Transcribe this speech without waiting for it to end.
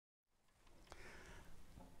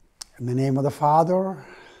In the name of the Father,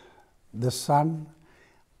 the Son,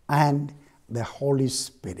 and the Holy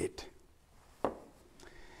Spirit.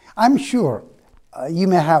 I'm sure you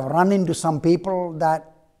may have run into some people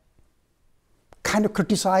that kind of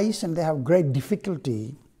criticize and they have great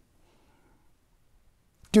difficulty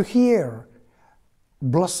to hear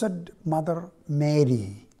Blessed Mother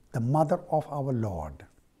Mary, the Mother of our Lord,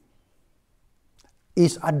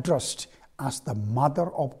 is addressed as the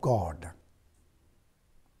Mother of God.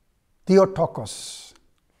 Theotokos.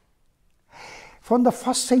 From the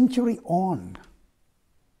first century on,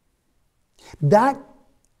 that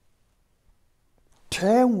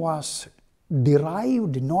term was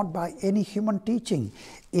derived not by any human teaching.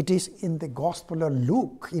 It is in the Gospel of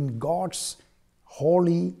Luke, in God's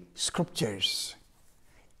holy scriptures.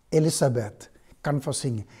 Elizabeth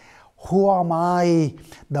confessing, "Who am I,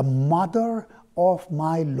 the mother of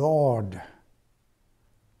my Lord?"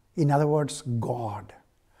 In other words, God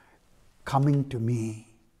coming to me.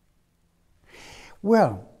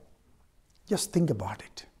 Well, just think about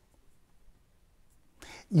it.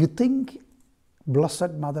 You think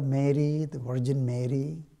Blessed Mother Mary, the Virgin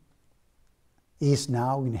Mary, is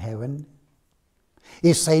now in heaven?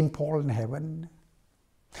 Is Saint Paul in heaven?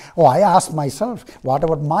 Oh, I ask myself, what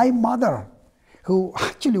about my mother, who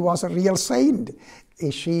actually was a real saint?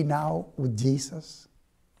 Is she now with Jesus?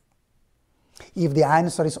 If the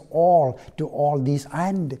answer is all to all these,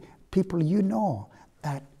 and people you know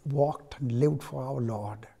that walked and lived for our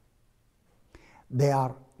Lord, they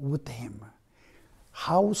are with Him.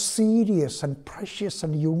 How serious and precious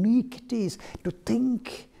and unique it is to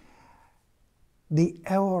think the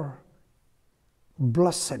ever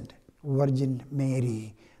blessed Virgin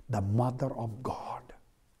Mary, the Mother of God.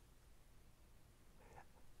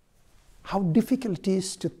 How difficult it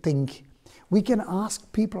is to think. We can ask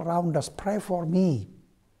people around us, pray for me.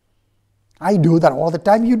 I do that all the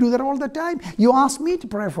time. You do that all the time. You ask me to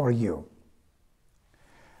pray for you.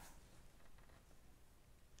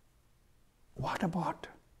 What about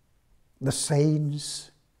the saints,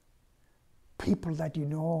 people that you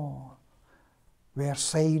know were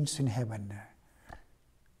saints in heaven?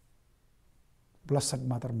 Blessed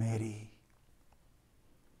Mother Mary.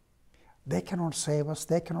 They cannot save us.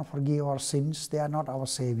 They cannot forgive our sins. They are not our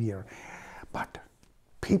Savior. But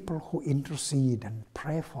people who intercede and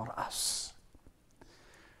pray for us.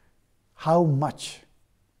 How much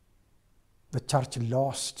the church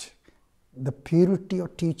lost the purity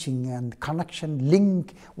of teaching and connection,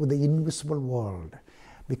 link with the invisible world,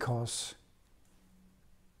 because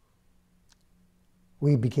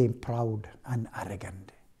we became proud and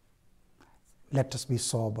arrogant. Let us be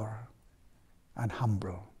sober and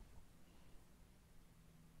humble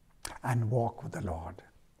and walk with the Lord.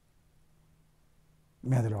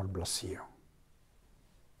 May the Lord bless you.